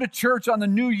to come to church on the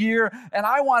new year and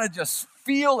I want to just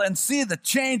feel and see the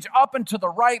change up and to the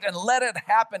right and let it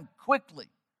happen quickly.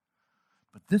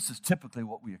 But this is typically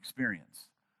what we experience,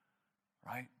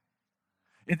 right?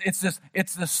 It's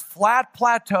this flat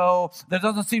plateau. There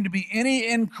doesn't seem to be any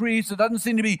increase. There doesn't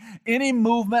seem to be any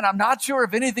movement. I'm not sure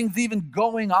if anything's even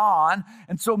going on.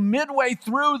 And so midway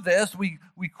through this, we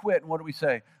quit. And what do we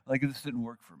say? Like, this didn't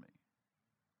work for me.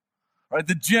 Right?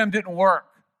 The gym didn't work.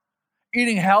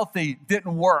 Eating healthy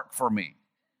didn't work for me.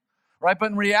 Right?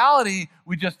 But in reality,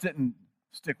 we just didn't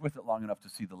stick with it long enough to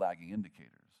see the lagging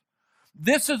indicators.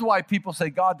 This is why people say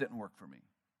God didn't work for me.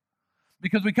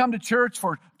 Because we come to church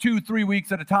for 2-3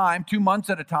 weeks at a time, 2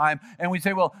 months at a time, and we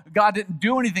say, well, God didn't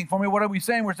do anything for me. What are we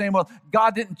saying? We're saying, well,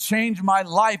 God didn't change my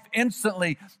life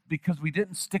instantly because we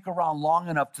didn't stick around long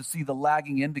enough to see the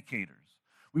lagging indicators.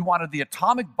 We wanted the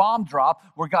atomic bomb drop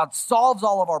where God solves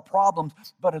all of our problems,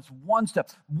 but it's one step.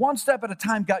 One step at a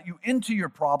time got you into your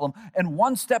problem, and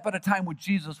one step at a time with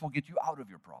Jesus will get you out of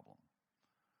your problem.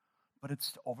 But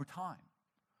it's over time,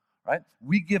 right?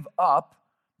 We give up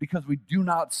because we do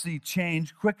not see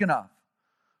change quick enough,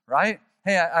 right?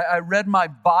 Hey, I read my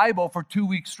Bible for 2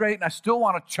 weeks straight and I still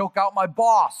want to choke out my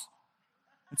boss.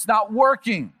 It's not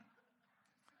working.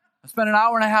 I spent an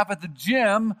hour and a half at the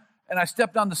gym and I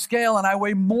stepped on the scale and I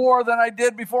weigh more than I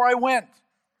did before I went.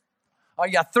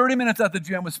 30 minutes at the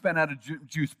gym was spent at a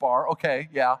juice bar. Okay,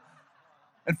 yeah.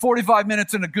 And 45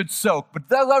 minutes in a good soak. But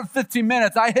that other 15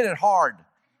 minutes, I hit it hard.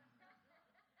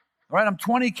 All right, I'm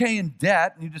 $20K in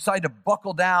debt, and you decide to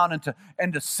buckle down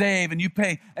and to save, and you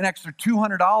pay an extra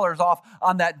 $200 off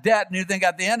on that debt, and you think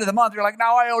at the end of the month, you're like,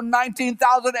 now I owe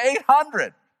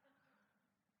 $19,800.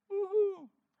 Woo-hoo.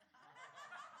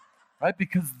 Right,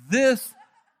 because this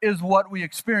is what we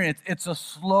experience. It's a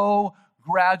slow,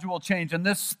 gradual change. And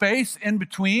this space in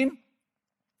between,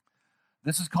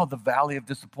 this is called the valley of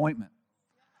disappointment.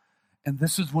 And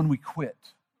this is when we quit.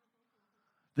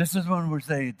 This is when we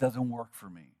say, it doesn't work for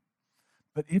me.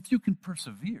 But if you can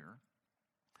persevere,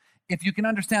 if you can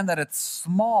understand that it's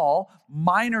small,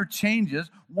 minor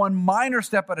changes, one minor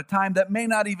step at a time that may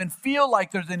not even feel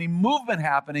like there's any movement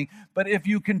happening, but if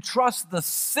you can trust the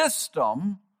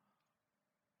system,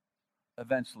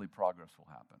 eventually progress will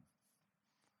happen.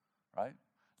 Right?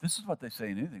 This is what they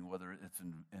say in anything, whether it's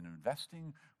in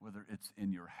investing, whether it's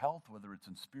in your health, whether it's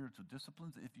in spiritual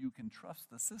disciplines, if you can trust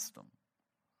the system,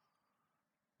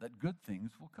 that good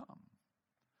things will come.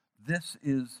 This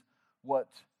is what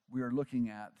we are looking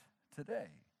at today.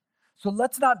 So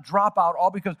let's not drop out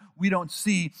all because we don't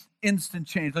see instant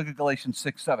change. Look at Galatians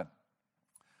 6:7.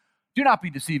 Do not be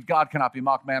deceived. God cannot be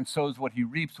mocked. Man sows what he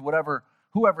reaps. Whatever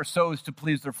Whoever sows to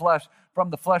please their flesh, from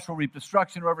the flesh will reap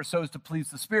destruction. Whoever sows to please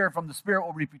the Spirit, from the Spirit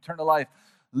will reap eternal life.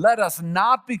 Let us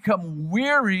not become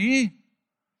weary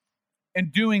in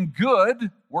doing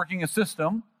good, working a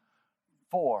system,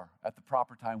 for at the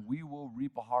proper time we will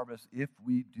reap a harvest if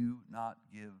we do not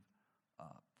give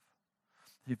up.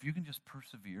 If you can just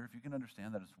persevere, if you can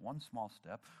understand that it's one small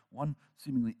step, one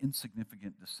seemingly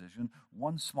insignificant decision,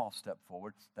 one small step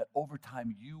forward, that over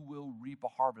time you will reap a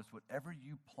harvest. Whatever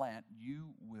you plant,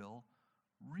 you will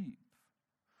reap.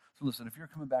 So listen, if you're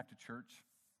coming back to church,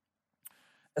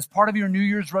 as part of your New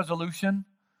Year's resolution,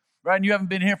 right, and you haven't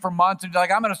been here for months, and you're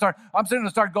like, I'm going to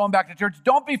start going back to church.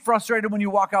 Don't be frustrated when you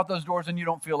walk out those doors and you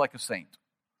don't feel like a saint,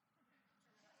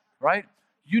 right?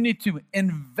 You need to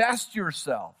invest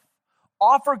yourself.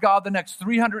 Offer God the next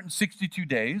 362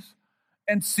 days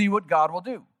and see what God will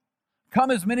do.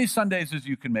 Come as many Sundays as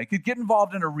you can make it. Get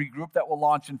involved in a regroup that will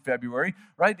launch in February,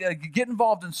 right? Get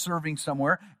involved in serving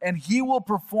somewhere, and He will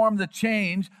perform the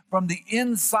change from the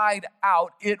inside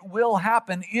out. It will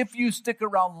happen if you stick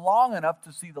around long enough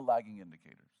to see the lagging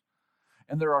indicators.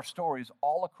 And there are stories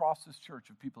all across this church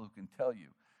of people who can tell you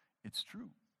it's true.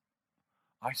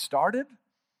 I started,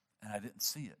 and I didn't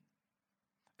see it.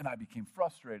 And I became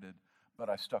frustrated, but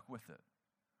I stuck with it.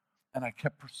 And I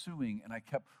kept pursuing, and I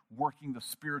kept working the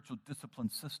spiritual discipline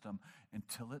system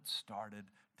until it started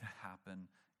to happen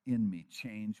in me.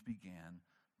 Change began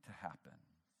to happen.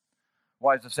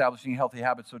 Why is establishing healthy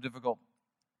habits so difficult?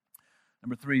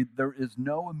 Number 3, there is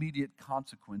no immediate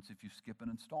consequence if you skip an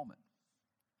installment.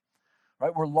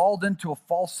 Right? We're lulled into a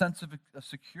false sense of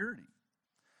security.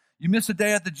 You miss a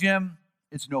day at the gym,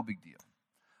 it's no big deal.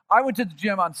 I went to the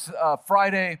gym on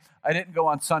Friday. I didn't go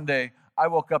on Sunday. I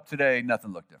woke up today,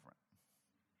 nothing looked different.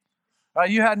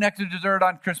 You had an extra dessert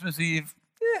on Christmas Eve.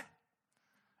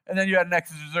 And then you had an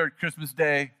extra dessert Christmas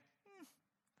Day.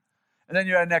 And then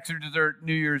you had an extra dessert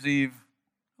New Year's Eve.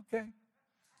 Okay.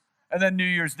 And then New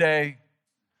Year's Day.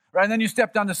 Right? And then you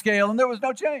stepped on the scale and there was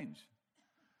no change.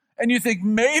 And you think,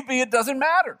 maybe it doesn't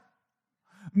matter.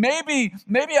 Maybe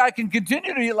I can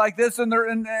continue to eat like this and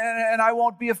I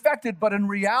won't be affected. But in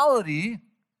reality,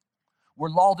 we're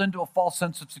lulled into a false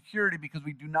sense of security because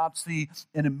we do not see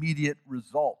an immediate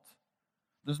result.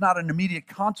 There's not an immediate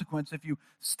consequence if you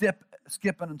skip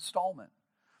an installment.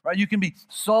 Right? You can be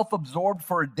self-absorbed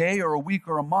for a day or a week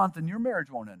or a month and your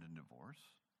marriage won't end in divorce.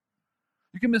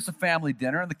 You can miss a family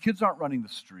dinner and the kids aren't running the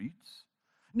streets.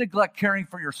 Neglect caring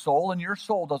for your soul and your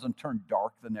soul doesn't turn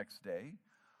dark the next day.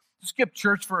 You skip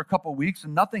church for a couple weeks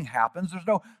and nothing happens. There's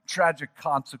no tragic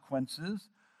consequences.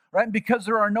 Right? And because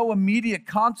there are no immediate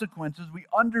consequences, we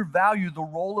undervalue the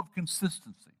role of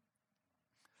consistency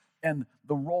and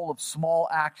the role of small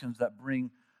actions that bring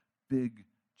big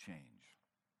change.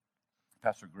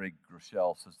 Pastor Greg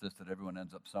Groeschel says this, that everyone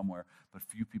ends up somewhere, but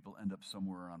few people end up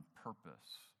somewhere on purpose.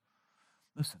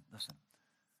 Listen.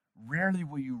 Rarely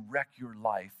will you wreck your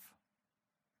life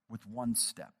with one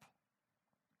step.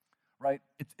 Right?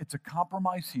 It's a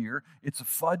compromise here. It's a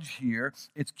fudge here.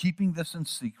 It's keeping this in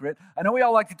secret. I know we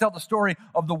all like to tell the story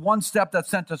of the one step that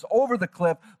sent us over the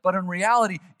cliff, but in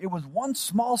reality, it was one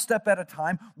small step at a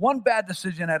time, one bad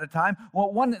decision at a time,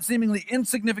 one seemingly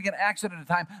insignificant action at a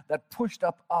time that pushed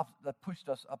us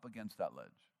up against that ledge.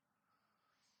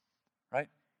 Right?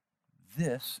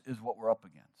 This is what we're up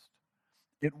against.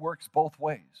 It works both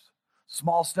ways.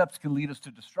 Small steps can lead us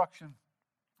to destruction.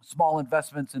 Small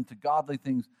investments into godly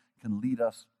things can lead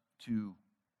us to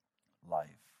life.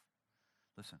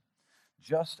 Listen,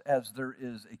 just as there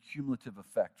is a cumulative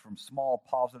effect from small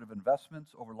positive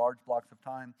investments over large blocks of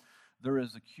time, there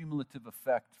is a cumulative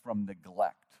effect from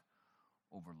neglect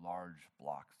over large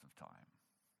blocks of time.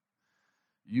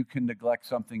 You can neglect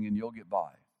something and you'll get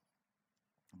by.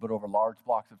 But over large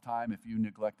blocks of time, if you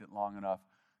neglect it long enough,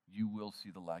 you will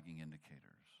see the lagging indicators.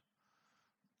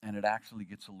 And it actually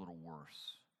gets a little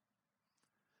worse.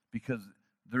 Because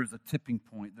there's a tipping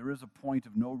point. There is a point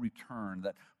of no return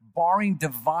that, barring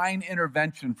divine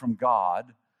intervention from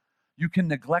God, you can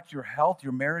neglect your health,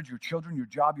 your marriage, your children, your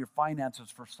job, your finances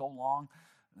for so long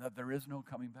that there is no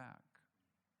coming back.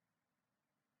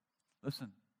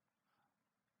 Listen,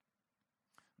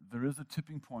 there is a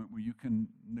tipping point where you can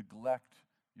neglect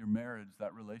your marriage,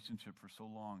 that relationship for so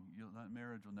long, that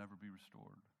marriage will never be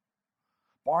restored.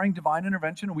 Barring divine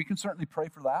intervention, and we can certainly pray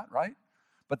for that, right?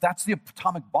 But that's the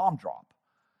atomic bomb drop.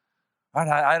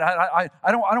 I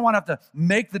don't want to have to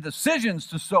make the decisions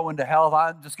to sow into hell.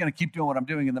 I'm just going to keep doing what I'm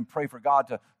doing and then pray for God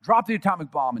to drop the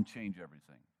atomic bomb and change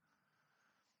everything.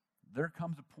 There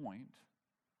comes a point,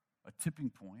 a tipping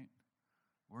point,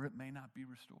 where it may not be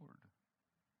restored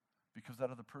because that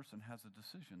other person has a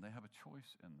decision. They have a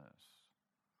choice in this.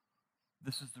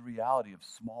 This is the reality of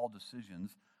small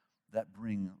decisions that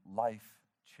bring life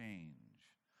change.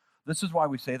 This is why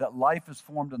we say that life is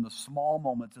formed in the small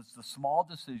moments. It's the small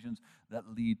decisions that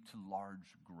lead to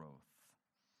large growth.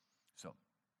 So,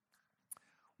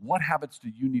 what habits do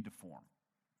you need to form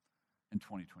in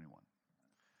 2021?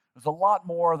 There's a lot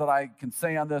more that I can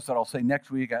say on this that I'll say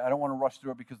next week. I don't want to rush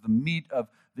through it because the meat of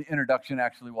the introduction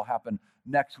actually will happen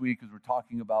next week as we're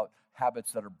talking about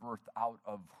habits that are birthed out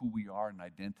of who we are and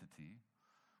identity.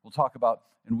 We'll talk about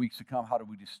in weeks to come, how do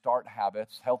we start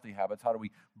habits, healthy habits? How do we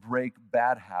break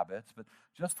bad habits? But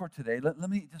just for today, let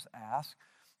me just ask,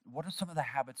 what are some of the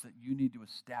habits that you need to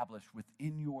establish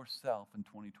within yourself in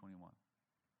 2021?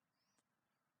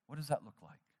 What does that look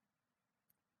like?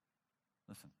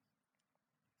 Listen,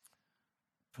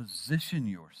 position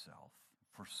yourself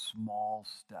for small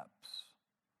steps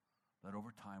that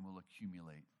over time will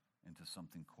accumulate into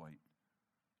something quite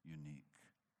unique.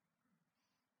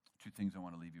 Two things I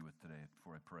want to leave you with today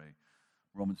before I pray.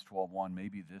 Romans 12:1,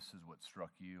 maybe this is what struck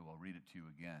you. I'll read it to you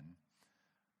again.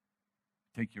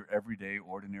 Take your everyday,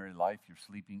 ordinary life, your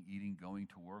sleeping, eating, going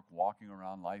to work, walking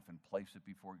around life, and place it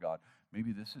before God.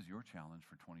 Maybe this is your challenge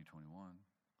for 2021.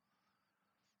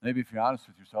 Maybe if you're honest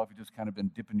with yourself, you've just kind of been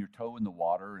dipping your toe in the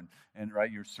water and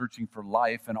right, you're searching for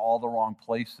life in all the wrong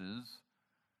places.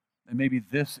 And maybe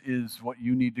this is what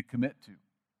you need to commit to.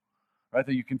 Right,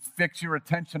 that you can fix your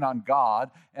attention on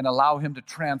God and allow Him to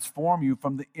transform you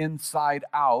from the inside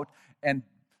out and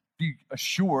be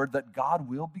assured that God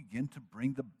will begin to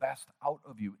bring the best out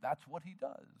of you. That's what He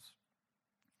does.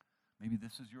 Maybe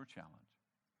this is your challenge.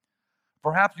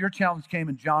 Perhaps your challenge came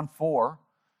in John 4,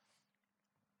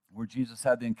 where Jesus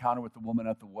had the encounter with the woman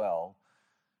at the well,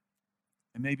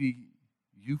 and maybe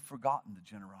you've forgotten the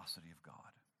generosity of God.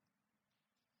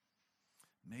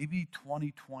 Maybe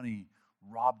 2020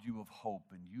 robbed you of hope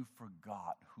and you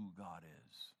forgot who God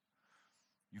is.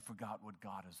 You forgot what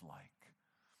God is like.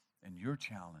 And your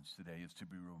challenge today is to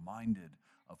be reminded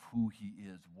of who He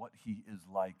is, what He is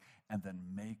like, and then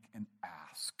make an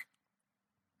ask.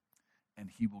 And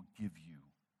He will give you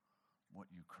what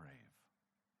you crave.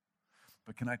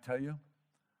 But can I tell you,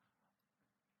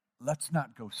 let's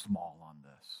not go small on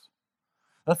this.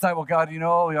 Let's not, well, God,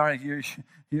 all right,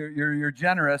 you're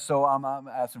generous, so I'm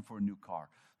asking for a new car.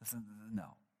 Listen,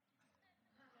 no.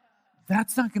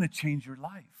 That's not going to change your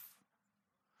life.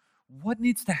 What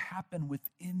needs to happen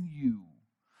within you?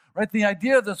 Right? The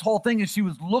idea of this whole thing is she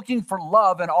was looking for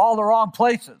love in all the wrong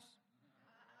places.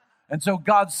 And so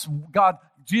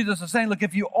Jesus is saying, look,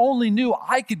 if you only knew,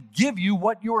 I could give you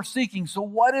what you're seeking. So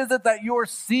what is it that you're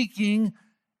seeking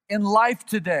in life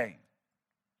today?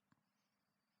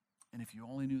 And if you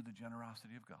only knew the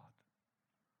generosity of God,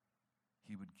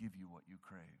 He would give you what you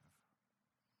crave.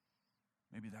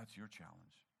 Maybe that's your challenge.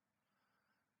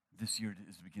 This year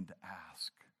is to begin to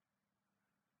ask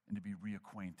and to be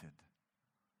reacquainted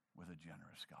with a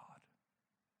generous God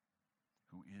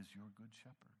who is your good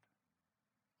shepherd.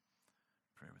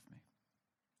 Pray with me.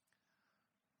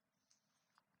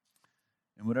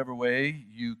 In whatever way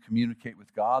you communicate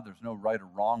with God, there's no right or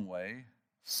wrong way.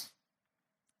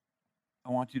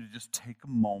 I want you to just take a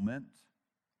moment.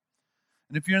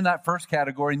 And if you're in that first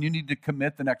category and you need to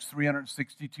commit the next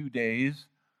 362 days,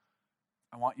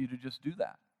 I want you to just do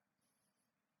that.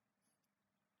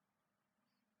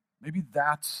 Maybe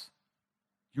that's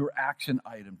your action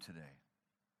item today.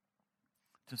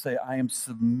 To say, I am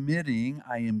submitting,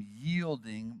 I am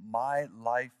yielding my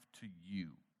life to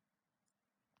you.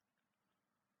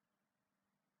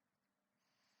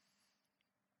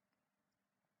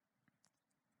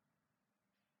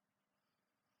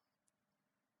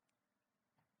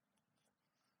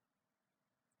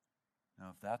 Now,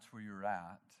 if that's where you're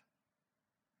at,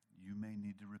 you may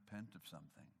need to repent of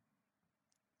something.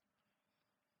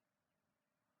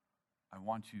 I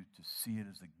want you to see it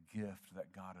as a gift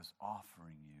that God is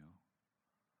offering you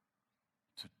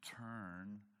to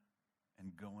turn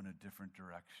and go in a different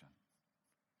direction.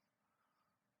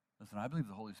 Listen, I believe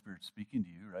the Holy Spirit's speaking to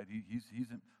you, right? He's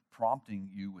prompting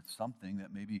you with something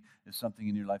that maybe is something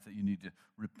in your life that you need to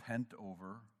repent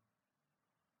over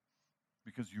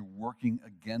because you're working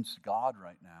against God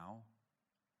right now.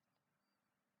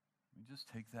 You just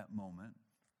take that moment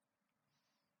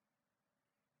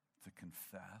to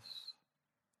confess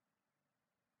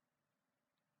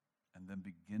and then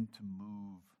begin to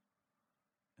move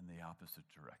in the opposite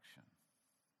direction.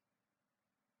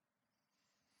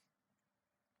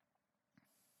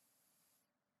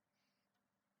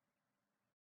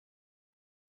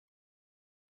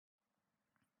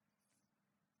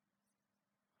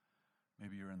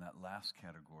 Maybe you're in that last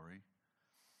category,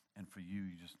 and for you,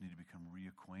 you just need to become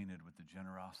reacquainted with the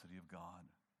generosity of God.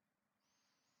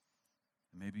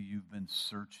 Maybe you've been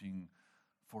searching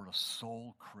for a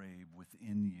soul crave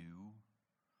within you.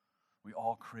 We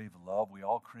all crave love. We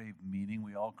all crave meaning.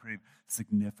 We all crave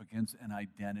significance and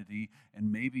identity.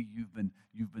 And maybe you've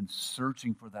been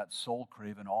searching for that soul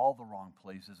crave in all the wrong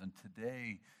places. And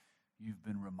today you've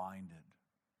been reminded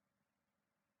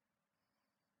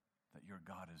that your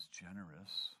God is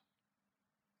generous.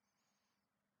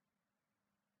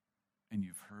 And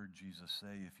you've heard Jesus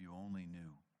say, if you only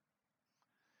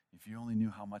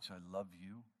knew how much I love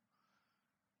you,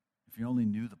 if you only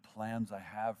knew the plans I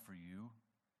have for you,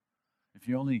 if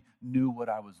you only knew what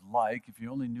I was like, if you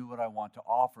only knew what I want to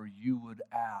offer, you would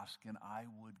ask and I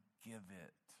would give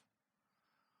it.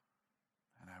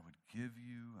 And I will give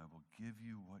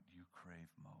you what you crave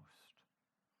most.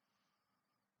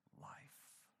 Life.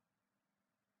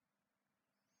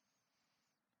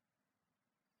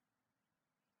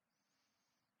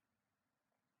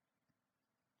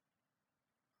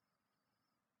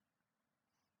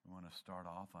 We want to start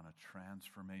off on a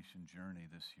transformation journey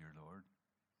this year, Lord.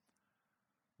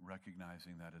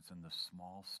 Recognizing that it's in the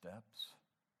small steps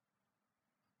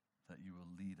that you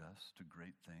will lead us to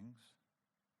great things.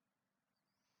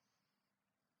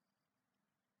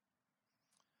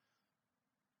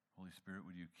 Holy Spirit,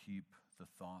 would you keep the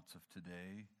thoughts of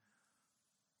today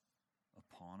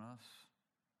upon us,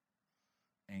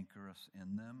 anchor us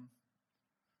in them,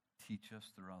 teach us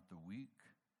throughout the week,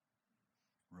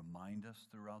 remind us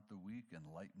throughout the week,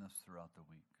 enlighten us throughout the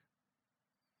week.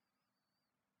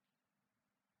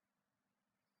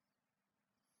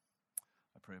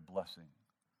 I pray a blessing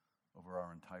over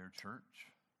our entire church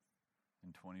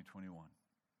in 2021,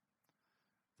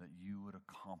 that you would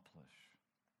accomplish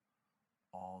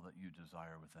all that you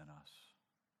desire within us,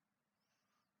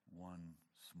 one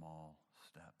small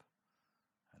step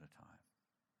at a time.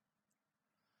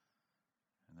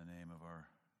 In the name of our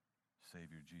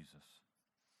Savior Jesus,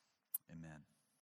 amen.